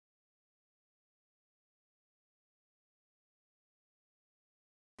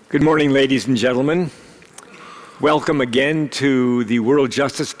Good morning, ladies and gentlemen. Welcome again to the World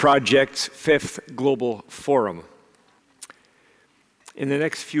Justice Project's 5th Global Forum. In the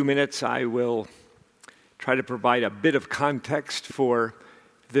next few minutes, I will try to provide a bit of context for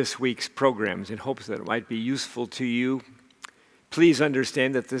this week's programs in hopes that it might be useful to you. Please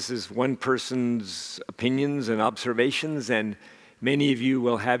understand that this is one person's opinions and observations, and many of you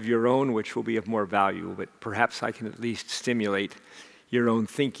will have your own, which will be of more value, but perhaps I can at least stimulate your own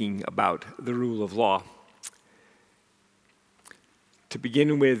thinking about the rule of law. To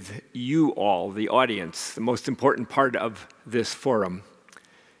begin with you all, the audience, the most important part of this forum.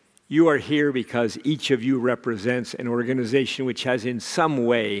 You are here because each of you represents an organization which has in some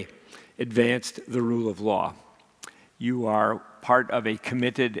way advanced the rule of law. You are part of a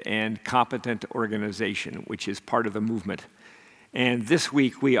committed and competent organization, which is part of the movement. And this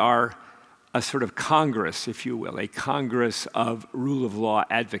week we are a sort of congress, if you will, a congress of rule of law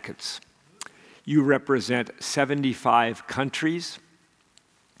advocates. You represent 75 countries.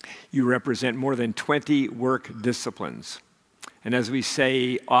 You represent more than 20 work disciplines. And as we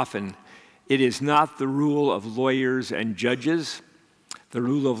say often, it is not the rule of lawyers and judges. The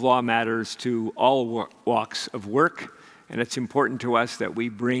rule of law matters to all walks of work, and it's important to us that we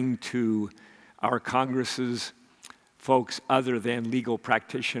bring to our congresses folks other than legal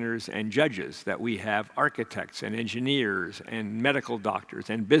practitioners and judges, that we have architects and engineers and medical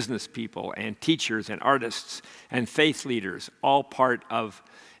doctors and business people and teachers and artists and faith leaders, all part of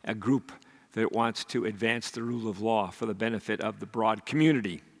a group that wants to advance the rule of law for the benefit of the broad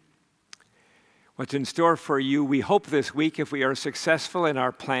community. What's in store for you, we hope this week, if we are successful in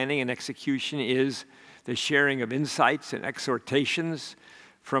our planning and execution, is the sharing of insights and exhortations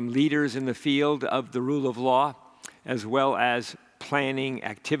from leaders in the field of the rule of law, as well as planning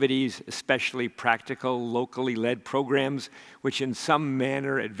activities, especially practical, locally led programs, which in some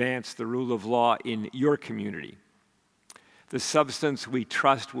manner advance the rule of law in your community. The substance, we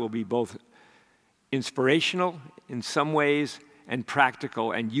trust, will be both inspirational in some ways and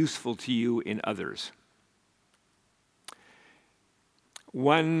practical and useful to you in others.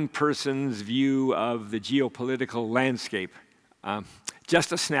 One person's view of the geopolitical landscape,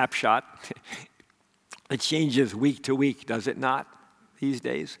 just a snapshot. It changes week to week, does it not, these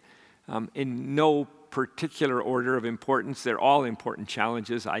days? In no particular order of importance. They're all important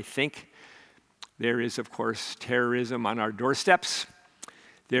challenges, I think. There is, of course, terrorism on our doorsteps.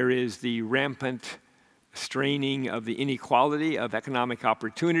 There is the rampant straining of the inequality of economic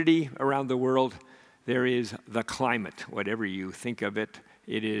opportunity around the world. There is the climate, whatever you think of it.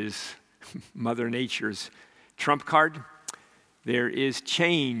 It is Mother Nature's trump card. There is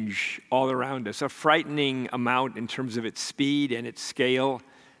change all around us, a frightening amount in terms of its speed and its scale.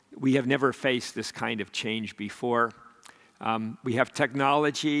 We have never faced this kind of change before. We have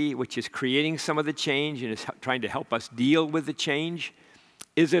technology which is creating some of the change and is trying to help us deal with the change.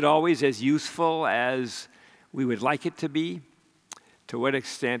 Is it always as useful as we would like it to be? To what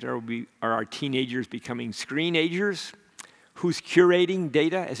extent are our teenagers becoming screenagers? Who's curating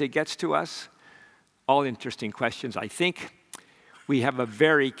data as it gets to us? All interesting questions, I think. We have a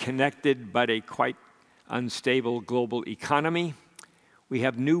very connected but a quite unstable global economy. We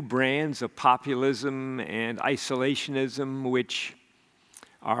have new brands of populism and isolationism which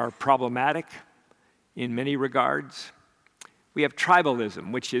are problematic in many regards. We have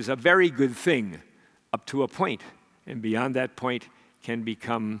tribalism, which is a very good thing up to a point, and beyond that point can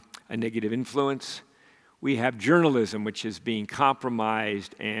become a negative influence. We have journalism, which is being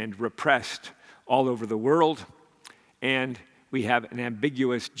compromised and repressed all over the world, and we have an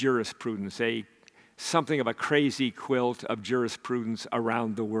ambiguous jurisprudence, something of a crazy quilt of jurisprudence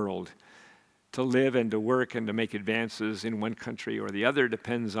around the world. To live and to work and to make advances in one country or the other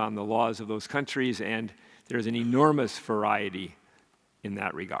depends on the laws of those countries, and there's an enormous variety in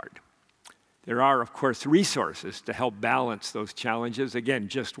that regard. There are, of course, resources to help balance those challenges. Again,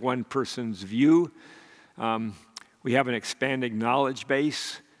 just one person's view. We have an expanding knowledge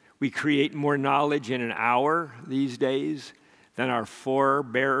base. We create more knowledge in an hour these days than our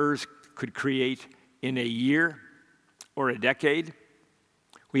forebearers could create in a year or a decade.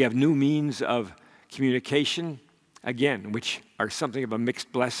 We have new means of communication, again, which are something of a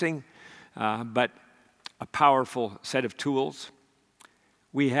mixed blessing, but a powerful set of tools.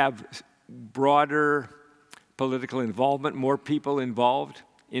 We have broader political involvement, more people involved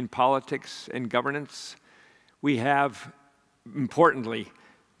in politics and governance. We have, importantly,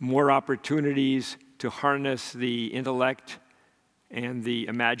 more opportunities to harness the intellect and the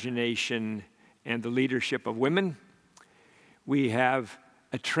imagination and the leadership of women. We have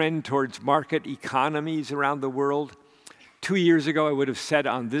a trend towards market economies around the world. 2 years ago, I would have said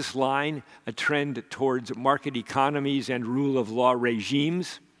on this line a trend towards market economies and rule of law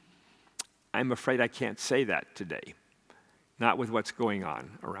regimes. I'm afraid I can't say that today, not with what's going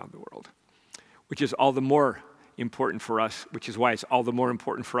on around the world, which is all the more important for us, which is why it's all the more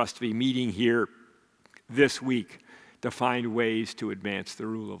important for us to be meeting here this week to find ways to advance the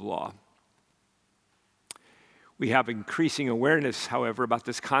rule of law. We have increasing awareness, however, about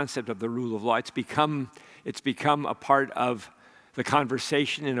this concept of the rule of law. It's become a part of the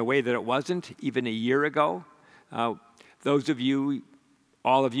conversation in a way that it wasn't even a year ago. Those of you,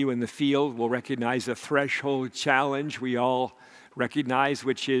 all of you in the field will recognize the threshold challenge we all recognize,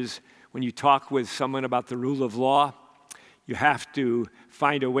 which is when you talk with someone about the rule of law, you have to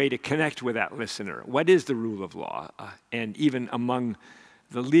find a way to connect with that listener. What is the rule of law? And even among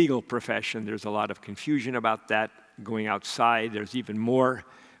the legal profession, there's a lot of confusion about that. Going outside, there's even more.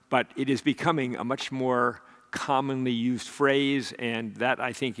 But it is becoming a much more commonly used phrase, and that,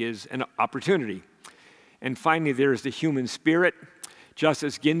 I think, is an opportunity. And finally, there's the human spirit.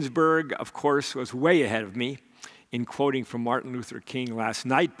 Justice Ginsburg, of course, was way ahead of me in quoting from Martin Luther King last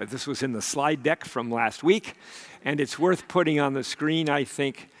night, but this was in the slide deck from last week, and it's worth putting on the screen, I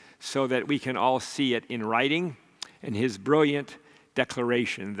think, so that we can all see it in writing, and his brilliant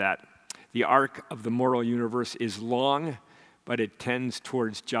declaration that the arc of the moral universe is long, but it tends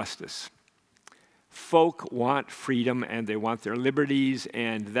towards justice. Folk want freedom and they want their liberties,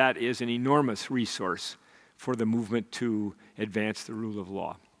 and that is an enormous resource for the movement to advance the rule of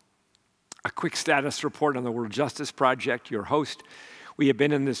law. A quick status report on the World Justice Project, your host. We have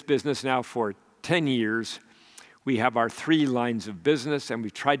been in this business now for 10 years. We have our 3 lines of business, and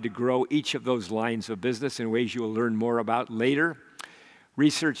we've tried to grow each of those lines of business in ways you will learn more about later.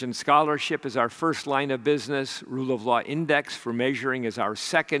 Research and scholarship is our first line of business. Rule of Law Index for measuring is our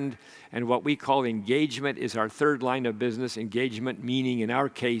second. And what we call engagement is our third line of business. Engagement meaning, in our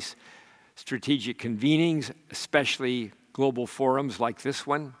case, strategic convenings, especially global forums like this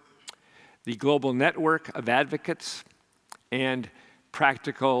one. The global network of advocates, and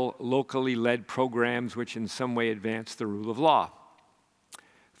practical, locally led programs which in some way advance the rule of law.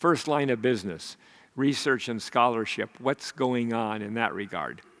 First line of business. Research and scholarship, what's going on in that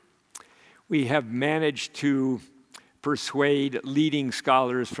regard? We have managed to persuade leading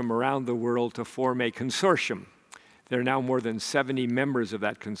scholars from around the world to form a consortium. There are now more than 70 members of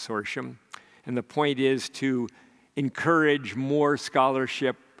that consortium, and the point is to encourage more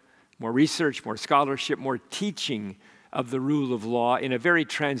scholarship, more research, more scholarship, more teaching of the rule of law in a very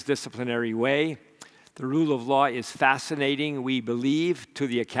transdisciplinary way. The rule of law is fascinating, we believe, to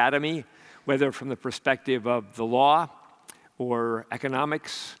the academy, whether from the perspective of the law, or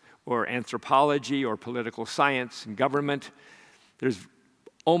economics, or anthropology, or political science and government. There's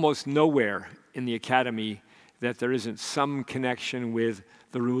almost nowhere in the academy that there isn't some connection with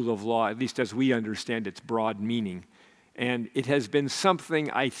the rule of law, at least as we understand its broad meaning. And it has been something,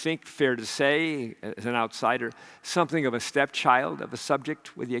 I think, fair to say, as an outsider, something of a stepchild of a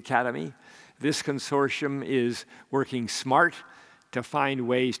subject with the academy. This consortium is working smart to find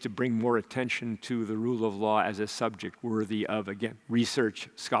ways to bring more attention to the rule of law as a subject worthy of, again, research,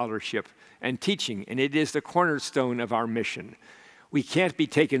 scholarship, and teaching. And it is the cornerstone of our mission. We can't be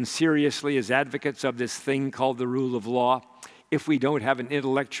taken seriously as advocates of this thing called the rule of law if we don't have an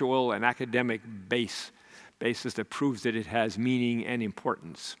intellectual and academic basis that proves that it has meaning and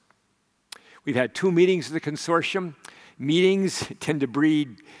importance. We've had 2 meetings of the consortium. Meetings tend to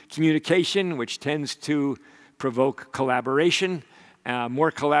breed communication, which tends to provoke collaboration. More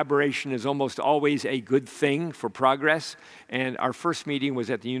collaboration is almost always a good thing for progress. And our first meeting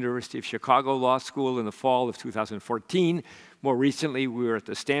was at the University of Chicago Law School in the fall of 2014. More recently, we were at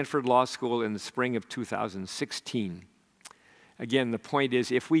the Stanford Law School in the spring of 2016. Again, the point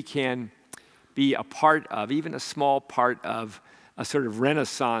is, if we can be a part of, even a small part of, a sort of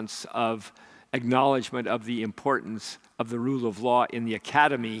renaissance of acknowledgement of the importance of the rule of law in the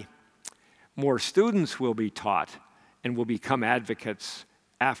academy, more students will be taught and will become advocates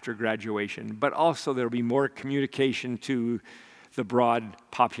after graduation, but also there will be more communication to the broad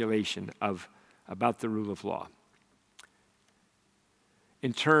population about the rule of law.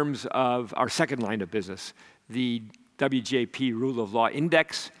 In terms of our second line of business, the WJP Rule of Law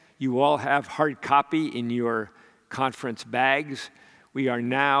Index, you all have hard copy in your conference bags. We are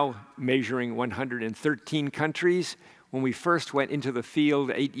now measuring 113 countries. When we first went into the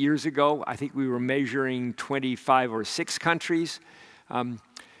field 8 years ago, I think we were measuring 25 or 6 countries.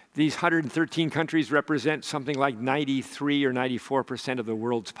 These 113 countries represent something like 93 or 94% of the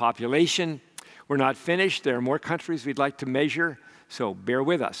world's population. We're not finished. There are more countries we'd like to measure, so bear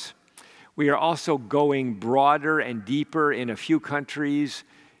with us. We are also going broader and deeper in a few countries,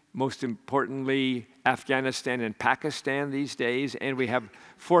 most importantly, Afghanistan and Pakistan these days, and we have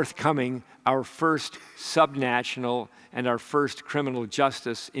forthcoming our first subnational and our first criminal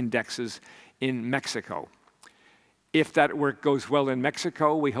justice indexes in Mexico. If that work goes well in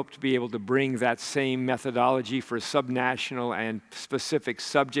Mexico, we hope to be able to bring that same methodology for subnational and specific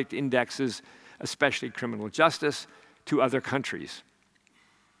subject indexes, especially criminal justice, to other countries.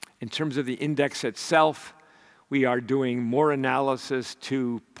 In terms of the index itself, we are doing more analysis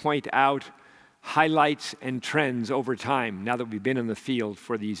to point out highlights and trends over time, now that we've been in the field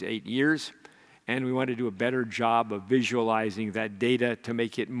for these 8 years. And we want to do a better job of visualizing that data to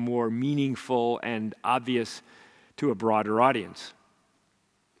make it more meaningful and obvious to a broader audience.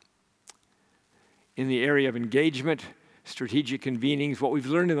 In the area of engagement, strategic convenings, what we've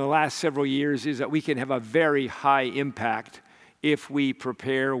learned in the last several years is that we can have a very high impact if we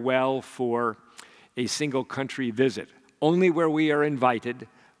prepare well for a single country visit, only where we are invited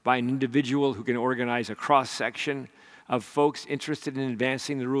by an individual who can organize a cross-section of folks interested in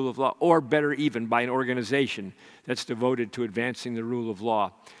advancing the rule of law, or better even, by an organization that's devoted to advancing the rule of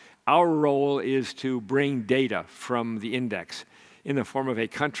law. Our role is to bring data from the index in the form of a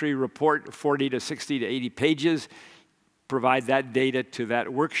country report, 40 to 60 to 80 pages, provide that data to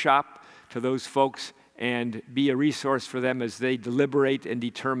that workshop, to those folks, and be a resource for them as they deliberate and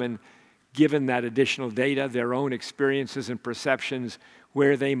determine, given that additional data, their own experiences and perceptions,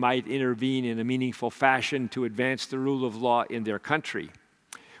 where they might intervene in a meaningful fashion to advance the rule of law in their country.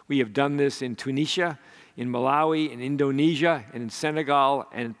 We have done this in Tunisia, in Malawi, in Indonesia, and in Senegal,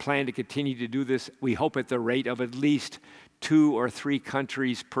 and plan to continue to do this, we hope, at the rate of at least 2 or 3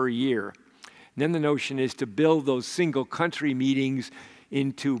 countries per year. And then the notion is to build those single country meetings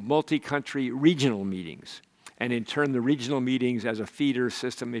into multi-country regional meetings, and in turn the regional meetings as a feeder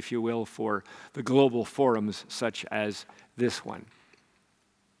system, if you will, for the global forums such as this one.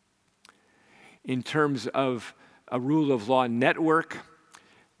 In terms of a rule of law network,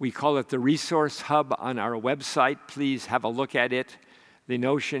 we call it the Resource Hub on our website. Please have a look at it. The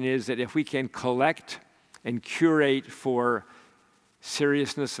notion is that if we can collect and curate for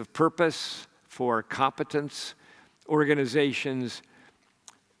seriousness of purpose, for competence, organizations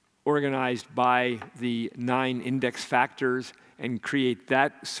organized by the 9 index factors, and create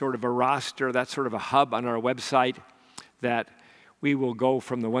that sort of a roster, that sort of a hub on our website, that we will go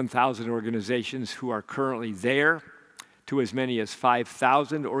from the 1,000 organizations who are currently there to as many as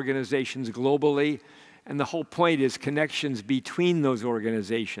 5,000 organizations globally. And the whole point is connections between those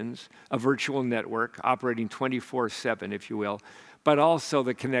organizations, a virtual network operating 24/7, if you will, but also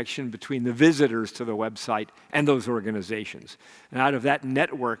the connection between the visitors to the website and those organizations. And out of that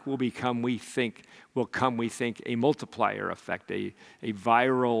network will come, we think, a multiplier effect, a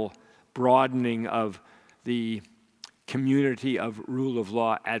viral broadening of the community of rule of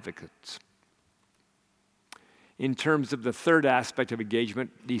law advocates. In terms of the third aspect of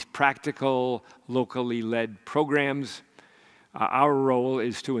engagement, these practical, locally led programs, our role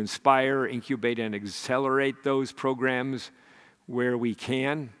is to inspire, incubate, and accelerate those programs where we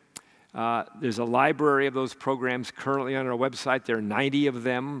can. There's a library of those programs currently on our website. There are 90 of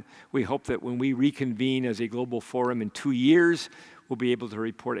them. We hope that when we reconvene as a global forum in 2 years, we'll be able to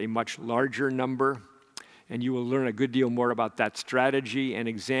report a much larger number. And you will learn a good deal more about that strategy and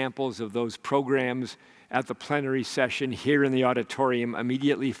examples of those programs at the plenary session here in the auditorium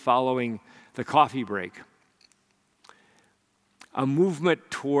immediately following the coffee break. A movement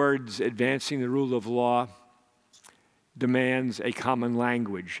towards advancing the rule of law demands a common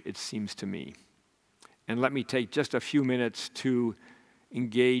language, it seems to me. And let me take just a few minutes to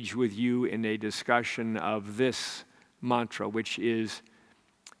engage with you in a discussion of this mantra, which is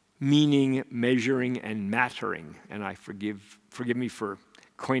meaning, measuring, and mattering. And forgive me for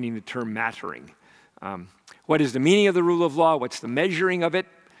coining the term mattering. What is the meaning of the rule of law? What's the measuring of it?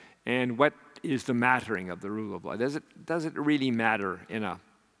 And what is the mattering of the rule of law? Does it really matter in a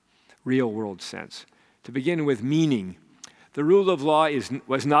real-world sense? To begin with meaning, the rule of law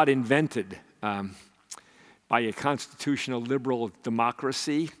was not invented by a constitutional liberal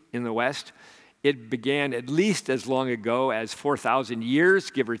democracy in the West. It began at least as long ago as 4,000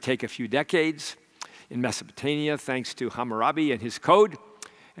 years, give or take a few decades, in Mesopotamia, thanks to Hammurabi and his code.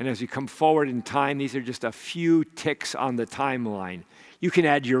 And as you come forward in time, these are just a few ticks on the timeline. You can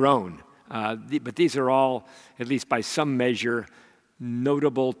add your own, but these are all, at least by some measure,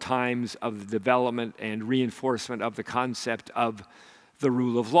 notable times of the development and reinforcement of the concept of the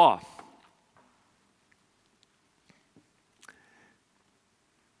rule of law.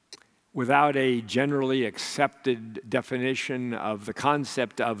 Without a generally accepted definition of the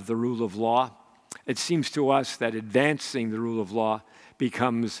concept of the rule of law, it seems to us that advancing the rule of law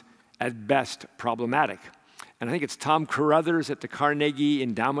becomes, at best, problematic. And I think it's Tom Carruthers at the Carnegie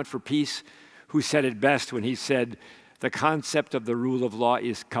Endowment for Peace who said it best when he said, the concept of the rule of law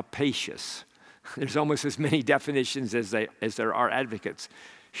is capacious. There's almost as many definitions as there are advocates.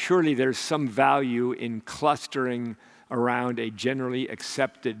 Surely there's some value in clustering around a generally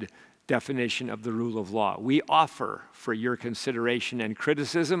accepted definition of the rule of law. We offer for your consideration and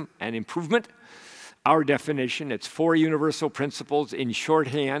criticism and improvement our definition. It's 4 universal principles in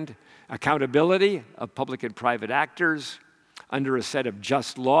shorthand: accountability of public and private actors under a set of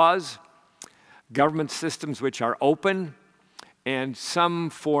just laws, government systems which are open, and some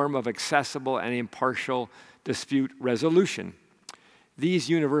form of accessible and impartial dispute resolution. These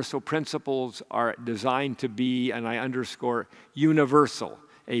universal principles are designed to be, and I underscore, universal,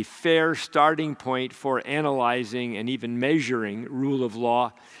 a fair starting point for analyzing and even measuring rule of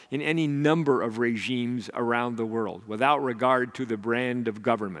law in any number of regimes around the world, without regard to the brand of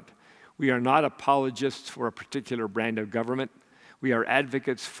government. We are not apologists for a particular brand of government. We are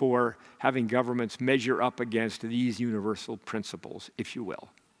advocates for having governments measure up against these universal principles, if you will.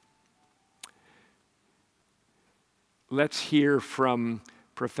 Let's hear from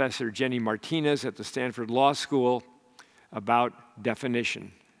Professor Jenny Martinez at the Stanford Law School about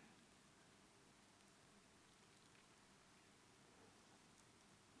definition.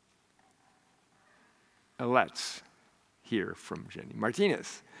 Let's hear from Jenny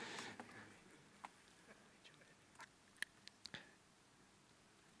Martinez.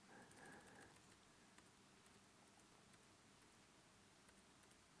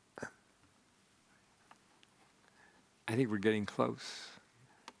 I think we're getting close.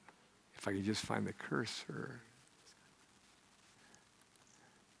 If I could just find the cursor.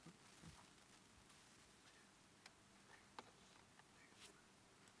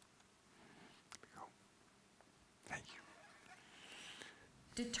 Thank you.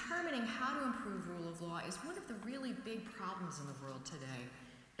 Determining how to improve rule of law is one of the really big problems in the world today.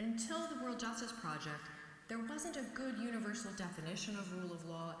 Until the World Justice Project, there wasn't a good universal definition of rule of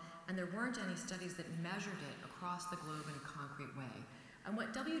law, and there weren't any studies that measured it across the globe in a concrete way. And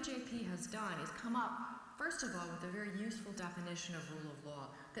what WJP has done is come up, first of all, with a very useful definition of rule of law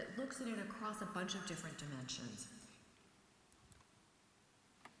that looks at it across a bunch of different dimensions.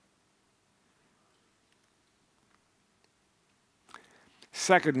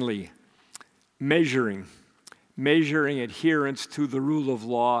 Secondly, measuring adherence to the rule of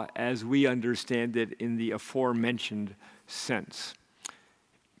law as we understand it in the aforementioned sense.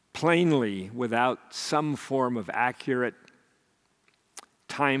 Plainly, without some form of accurate,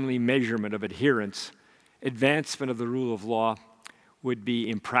 timely measurement of adherence, advancement of the rule of law would be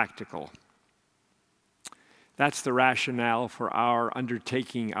impractical. That's the rationale for our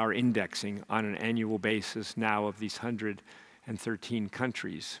undertaking our indexing on an annual basis now of these 113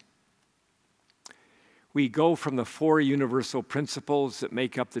 countries. We go from the 4 universal principles that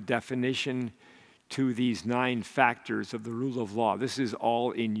make up the definition to these 9 factors of the rule of law. This is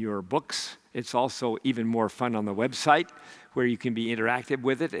all in your books. It's also even more fun on the website, where you can be interactive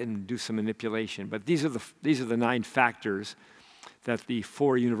with it and do some manipulation. But these are the 9 factors that the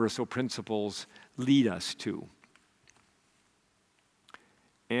 4 universal principles lead us to.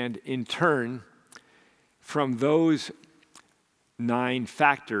 And in turn, from those 9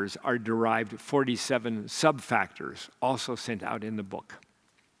 factors are derived 47 sub-factors, also sent out in the book.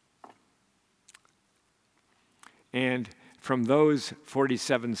 And from those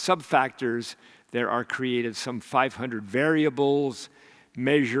 47 sub-factors, there are created some 500 variables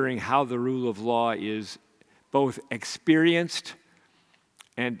measuring how the rule of law is both experienced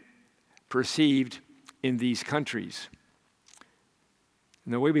and perceived in these countries.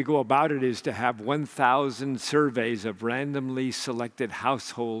 And the way we go about it is to have 1,000 surveys of randomly selected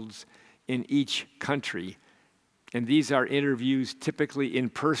households in each country. And these are interviews typically in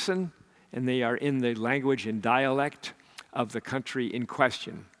person, and they are in the language and dialect of the country in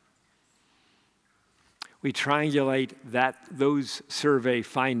question. We triangulate those survey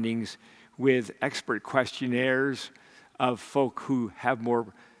findings with expert questionnaires of folk who have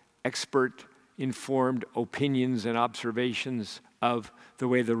more expert-informed opinions and observations of the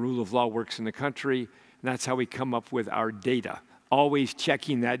way the rule of law works in the country, and that's how we come up with our data, always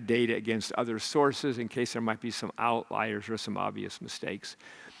checking that data against other sources in case there might be some outliers or some obvious mistakes.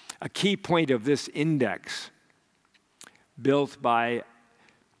 A key point of this index, built by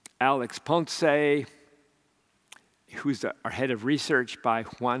Alex Ponce, who's our head of research, by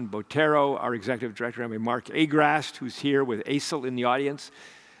Juan Botero, our executive director, and by Mark Agrast, who's here with ACIL in the audience.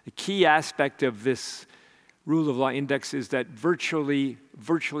 The key aspect of this rule of law index is that virtually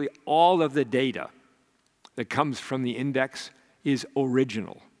all of the data that comes from the index is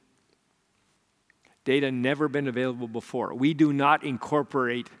original. Data never been available before. We do not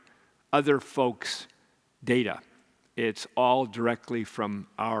incorporate other folks' data. It's all directly from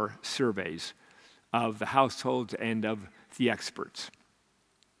our surveys of the households and of the experts.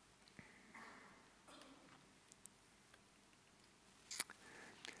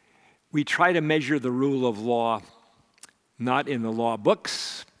 We try to measure the rule of law not in the law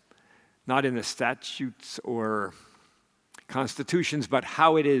books, not in the statutes or constitutions, but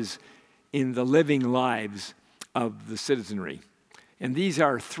how it is in the living lives of the citizenry. And these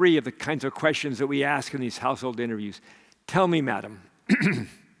are three of the kinds of questions that we ask in these household interviews. Tell me, madam,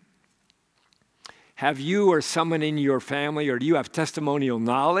 have you or someone in your family, or do you have testimonial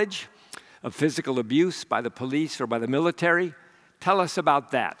knowledge of physical abuse by the police or by the military? Tell us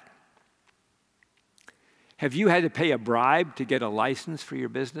about that. Have you had to pay a bribe to get a license for your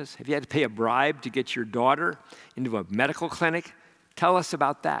business? Have you had to pay a bribe to get your daughter into a medical clinic? Tell us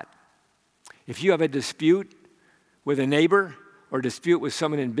about that. If you have a dispute with a neighbor or dispute with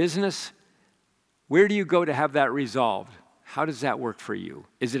someone in business, where do you go to have that resolved? How does that work for you?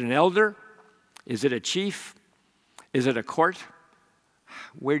 Is it an elder? Is it a chief? Is it a court?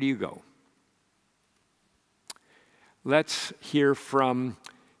 Where do you go? Let's hear from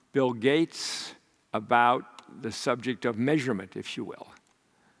Bill Gates about the subject of measurement, if you will.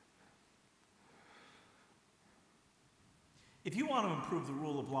 If you want to improve the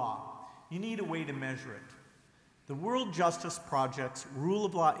rule of law, you need a way to measure it. The World Justice Project's Rule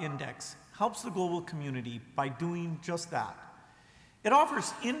of Law Index helps the global community by doing just that. It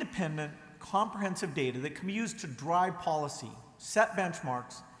offers independent, comprehensive data that can be used to drive policy, set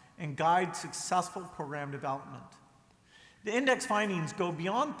benchmarks, and guide successful program development. The index findings go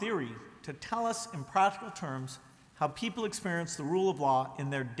beyond theory to tell us in practical terms how people experience the rule of law in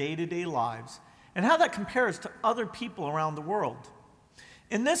their day-to-day lives and how that compares to other people around the world.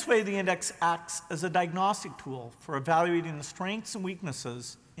 In this way, the index acts as a diagnostic tool for evaluating the strengths and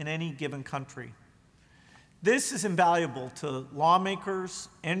weaknesses in any given country. This is invaluable to lawmakers,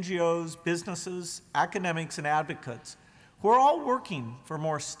 NGOs, businesses, academics, and advocates who are all working for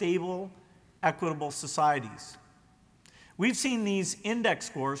more stable, equitable societies. We've seen these index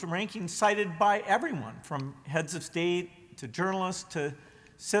scores and rankings cited by everyone, from heads of state to journalists to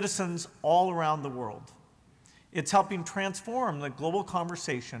citizens all around the world. It's helping transform the global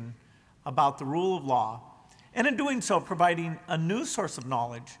conversation about the rule of law, and in doing so, providing a new source of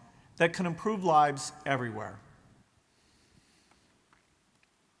knowledge that can improve lives everywhere.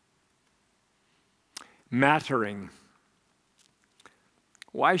 Mattering.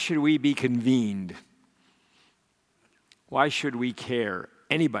 Why should we be convened? Why should we care,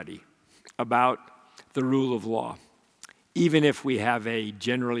 anybody, about the rule of law? Even if we have a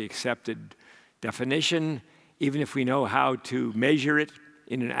generally accepted definition, even if we know how to measure it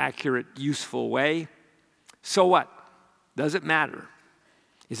in an accurate, useful way, so what? Does it matter?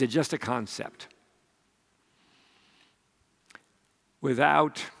 Is it just a concept?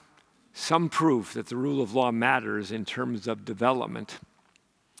 Without some proof that the rule of law matters in terms of development,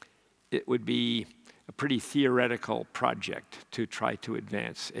 it would be a pretty theoretical project to try to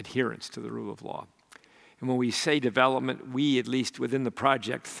advance adherence to the rule of law. And when we say development, we, at least within the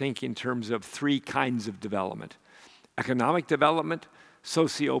project, think in terms of three kinds of development: economic development,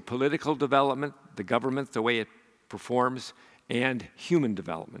 socio-political development, the government, the way it performs, and human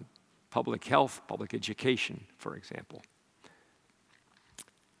development, public health, public education, for example.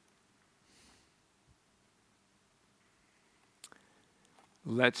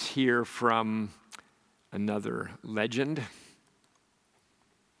 Let's hear from another legend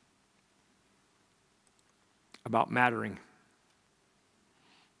about mattering.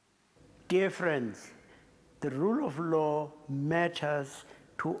 Dear friends, the rule of law matters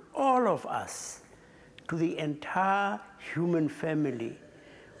to all of us, to the entire human family,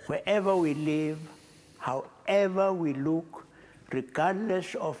 wherever we live, however we look,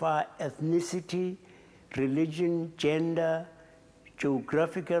 regardless of our ethnicity, religion, gender,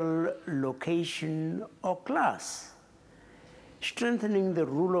 geographical location, or class. Strengthening the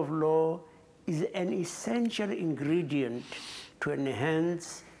rule of law is an essential ingredient to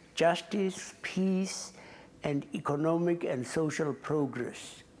enhance justice, peace, and economic and social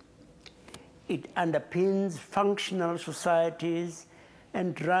progress. It underpins functional societies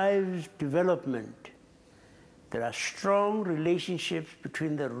and drives development. There are strong relationships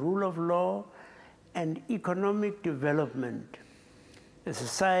between the rule of law and economic development. The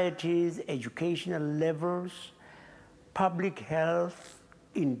society's educational levels, public health,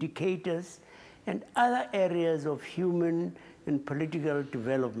 indicators, and other areas of human and political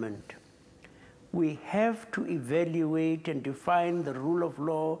development. We have to evaluate and define the rule of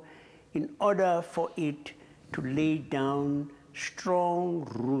law in order for it to lay down strong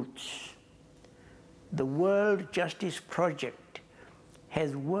roots. The World Justice Project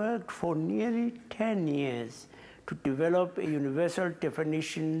has worked for nearly 10 years to develop a universal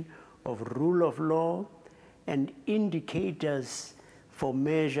definition of rule of law and indicators for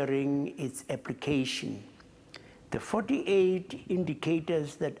measuring its application. The 48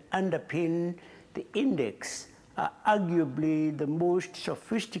 indicators that underpin the index are arguably the most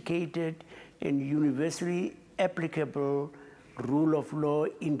sophisticated and universally applicable rule of law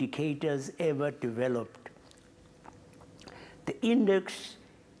indicators ever developed. The index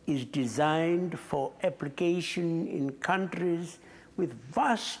is designed for application in countries with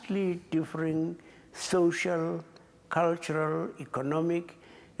vastly differing social, cultural, economic,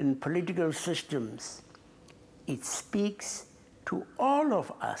 and political systems. It speaks to all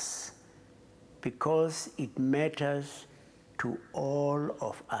of us because it matters to all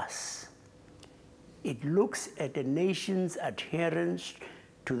of us. It looks at a nation's adherence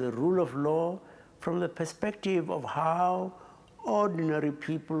to the rule of law from the perspective of how ordinary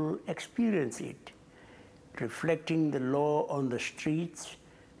people experience it, reflecting the law on the streets,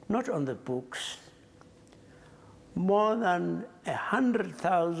 not on the books. More than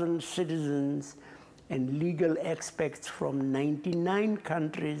 100,000 citizens and legal experts from 99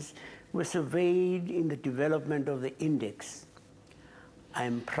 countries were surveyed in the development of the index. I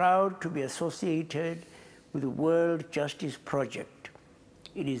am proud to be associated with the World Justice Project.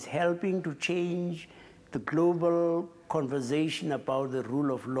 It is helping to change the global conversation about the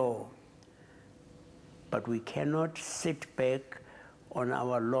rule of law. But we cannot sit back on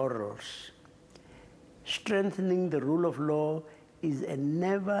our laurels. Strengthening the rule of law is a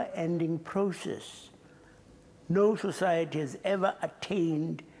never-ending process. No society has ever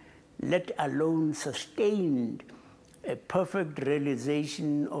attained, let alone sustained, a perfect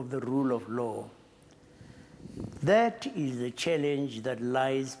realization of the rule of law. That is the challenge that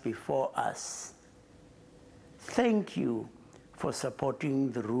lies before us. Thank you for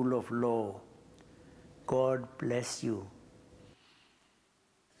supporting the rule of law. God bless you.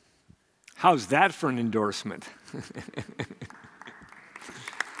 How's that for an endorsement?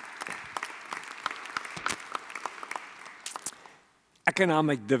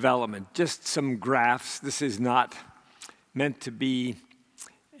 Economic development, just some graphs. This is not meant to be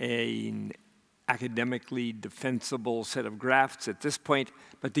an academically defensible set of graphs at this point,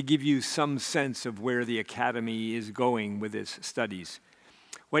 but to give you some sense of where the academy is going with its studies.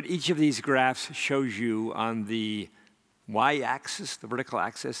 What each of these graphs shows you on the y-axis, the vertical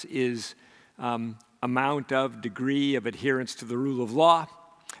axis, is amount of degree of adherence to the rule of law,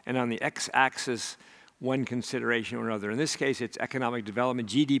 and on the x-axis, one consideration or another. In this case, it's economic development,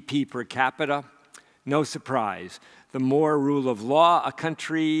 GDP per capita. No surprise. The more rule of law a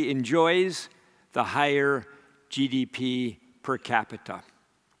country enjoys, the higher GDP per capita.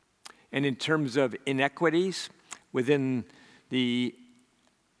 And in terms of inequities within the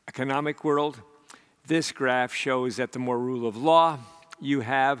economic world, this graph shows that the more rule of law you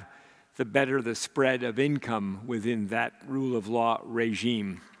have, the better the spread of income within that rule of law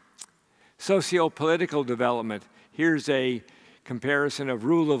regime. Socio-political development. Here's a comparison of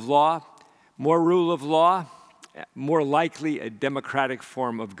rule of law. More rule of law, more likely a democratic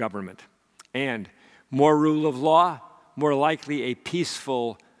form of government. And more rule of law, more likely a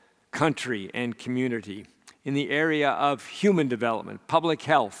peaceful country and community. In the area of human development, public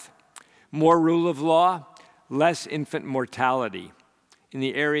health, more rule of law, less infant mortality. In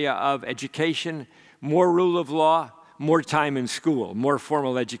the area of education, more rule of law, more time in school, more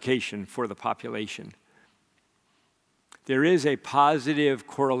formal education for the population. There is a positive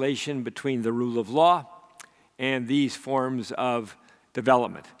correlation between the rule of law and these forms of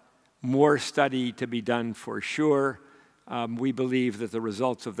development. More study to be done for sure. We believe that the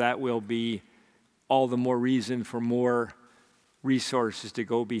results of that will be all the more reason for more resources to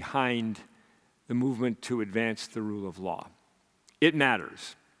go behind the movement to advance the rule of law. It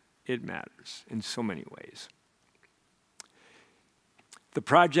matters. It matters in so many ways. The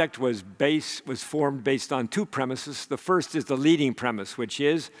project was formed based on two premises. The first is the leading premise, which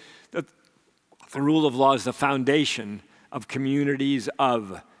is that the rule of law is the foundation of communities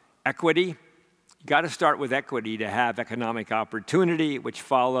of equity. You got to start with equity to have economic opportunity, which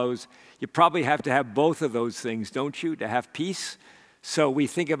follows. You probably have to have both of those things, don't you, to have peace? So we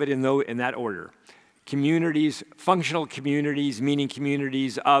think of it in that order. Communities, functional communities, meaning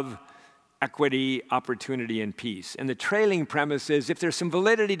communities of equity, opportunity, and peace. And the trailing premise is, if there's some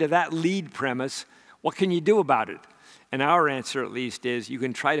validity to that lead premise, what can you do about it? And our answer, at least, is you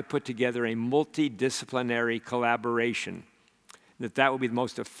can try to put together a multidisciplinary collaboration, that will be the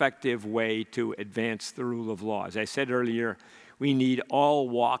most effective way to advance the rule of law. As I said earlier, we need all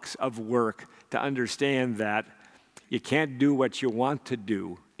walks of work to understand that you can't do what you want to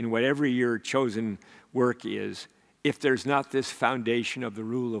do in whatever your chosen work is if there's not this foundation of the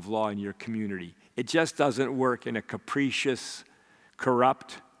rule of law in your community. It just doesn't work in a capricious,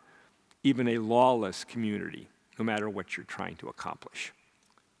 corrupt, even a lawless community, no matter what you're trying to accomplish.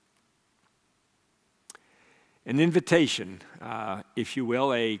 An invitation, if you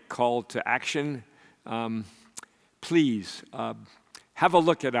will, a call to action. Please have a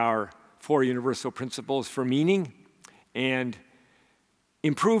look at our 4 universal principles for meaning and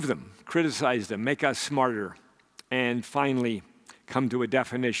improve them, criticize them, make us smarter, and finally come to a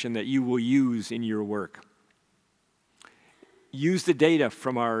definition that you will use in your work. Use the data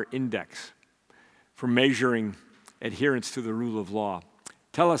from our index for measuring adherence to the rule of law.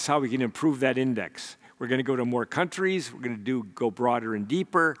 Tell us how we can improve that index. We're going to go to more countries. We're going to go broader and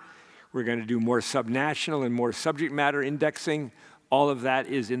deeper. We're going to do more subnational and more subject matter indexing. All of that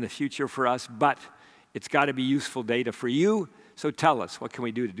is in the future for us, but it's got to be useful data for you. So tell us, what can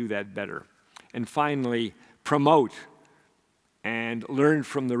we do to do that better? And finally, promote and learn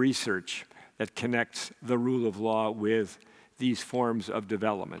from the research that connects the rule of law with these forms of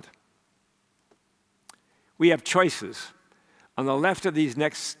development. We have choices. On the left of these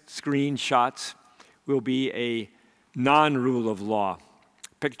next screenshots will be a non-rule of law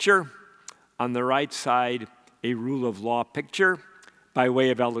picture. On the right side, a rule of law picture by way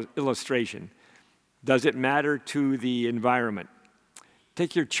of illustration. Does it matter to the environment?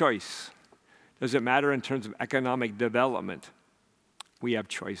 Take your choice. Does it matter in terms of economic development? We have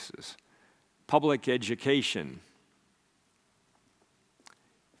choices. Public education.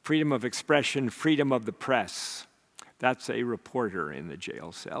 Freedom of expression, freedom of the press. That's a reporter in the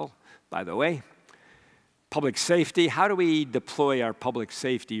jail cell, by the way. Public safety. How do we deploy our public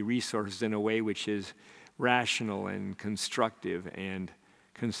safety resources in a way which is rational and constructive and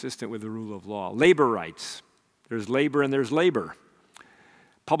consistent with the rule of law? Labor rights. There's labor and there's labor.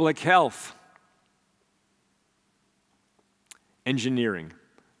 Public health. Engineering.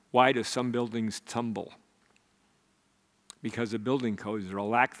 Why do some buildings tumble? Because of building codes or a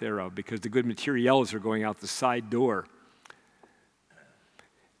lack thereof, because the good materials are going out the side door.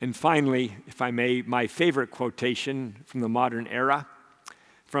 And finally, if I may, my favorite quotation from the modern era,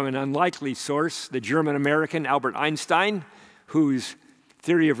 from an unlikely source, the German-American Albert Einstein, whose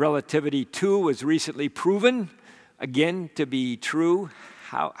theory of relativity, too, was recently proven, again, to be true.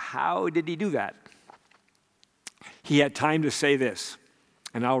 How did he do that? He had time to say this,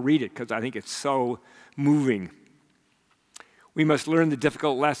 and I'll read it because I think it's so moving. We must learn the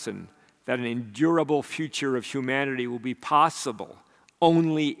difficult lesson that an endurable future of humanity will be possible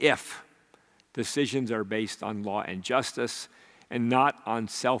only if decisions are based on law and justice and not on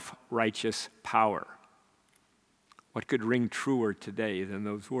self-righteous power. What could ring truer today than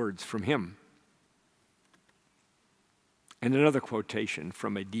those words from him? And another quotation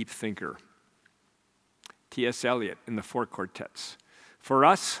from a deep thinker, T.S. Eliot in the Four Quartets. For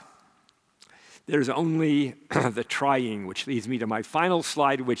us, there's only the trying, which leads me to my final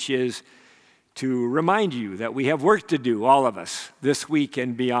slide, which is to remind you that we have work to do, all of us, this week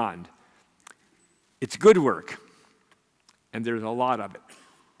and beyond. It's good work, and there's a lot of it.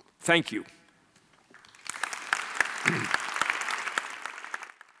 Thank you.